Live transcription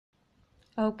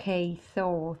Okay,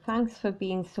 so thanks for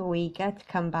being so eager to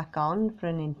come back on for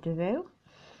an interview.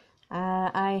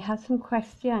 I have some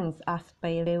questions asked by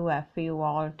a viewer for you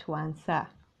all to answer.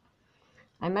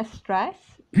 I must stress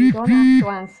you don't have to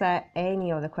answer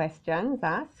any of the questions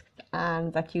asked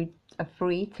and that you are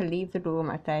free to leave the room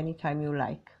at any time you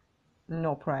like.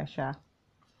 No pressure.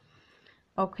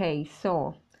 Okay,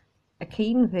 so a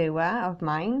keen viewer of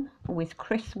mine, who is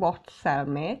Chris Watt's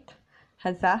cellmate,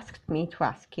 has asked me to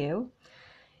ask you,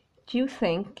 do you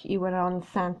think you were on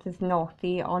Santa's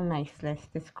naughty or nice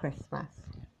list this Christmas?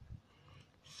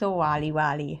 So, Ali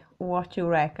Wally, what do you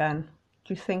reckon?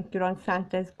 Do you think you're on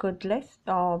Santa's good list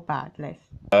or bad list?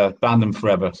 Ban them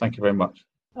forever. Thank you very much.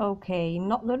 Okay,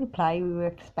 not the reply we were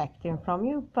expecting from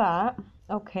you, but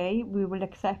okay, we will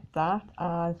accept that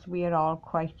as we are all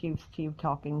quite used to you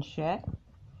talking shit.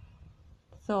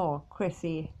 So,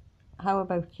 Chrissy, how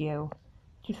about you?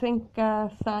 Do you think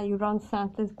you're on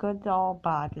Santa's good or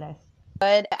bad list?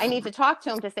 Good. I need to talk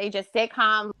to him to say just stay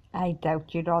calm. I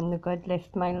doubt you're on the good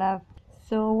list, my love.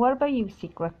 So, what about you,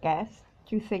 secret guest?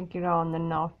 Do you think you're on the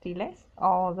naughty list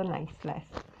or the nice list?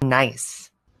 Nice.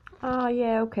 Ah,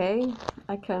 yeah, okay.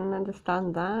 I can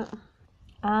understand that.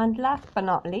 And last but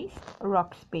not least,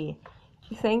 Roxby. Do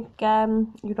you think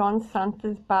you're on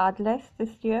Santa's bad list this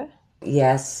year?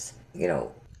 Yes,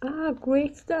 Ah,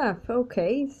 great stuff.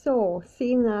 Okay, so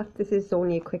seeing that this is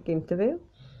only a quick interview,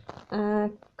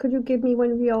 could you give me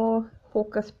one of your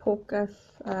hocus pocus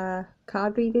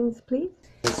card readings, please?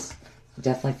 just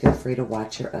definitely feel free to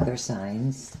watch your other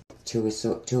signs. Two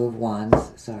of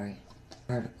Wands, sorry.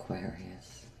 Heart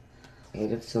Aquarius.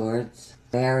 Eight of Swords.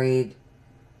 Married.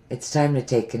 It's time to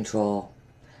take control.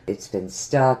 It's been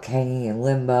stuck, hanging in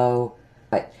limbo,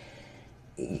 but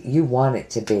you want it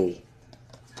to be.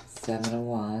 Seven of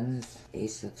Wands.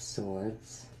 Ace of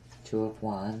Swords. Two of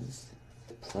Wands.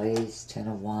 Plays. Ten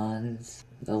of Wands.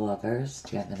 The Lovers.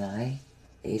 Gemini.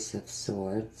 Ace of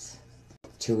Swords.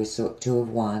 Two of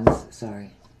Wands,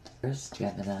 sorry. First,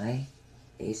 Gemini.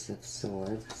 Ace of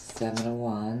Swords. Seven of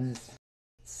Wands.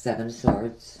 Seven of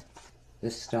Swords. The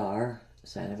Star.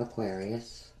 Sign of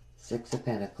Aquarius. Six of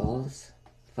Pentacles.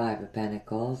 Five of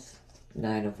Pentacles.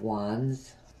 Nine of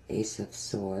Wands. Ace of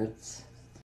Swords.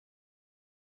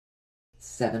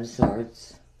 Seven of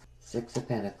Swords. Six of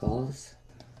Pentacles.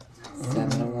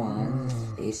 Seven of Wands.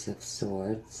 Ace of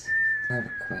Swords. Heart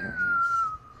Aquarius.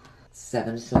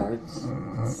 Seven of Swords.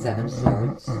 Seven of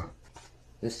Swords.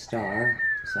 The Star.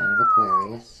 Sign of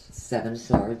Aquarius. Seven of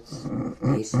Swords.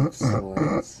 Ace of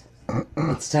Swords.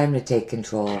 It's time to take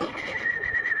control.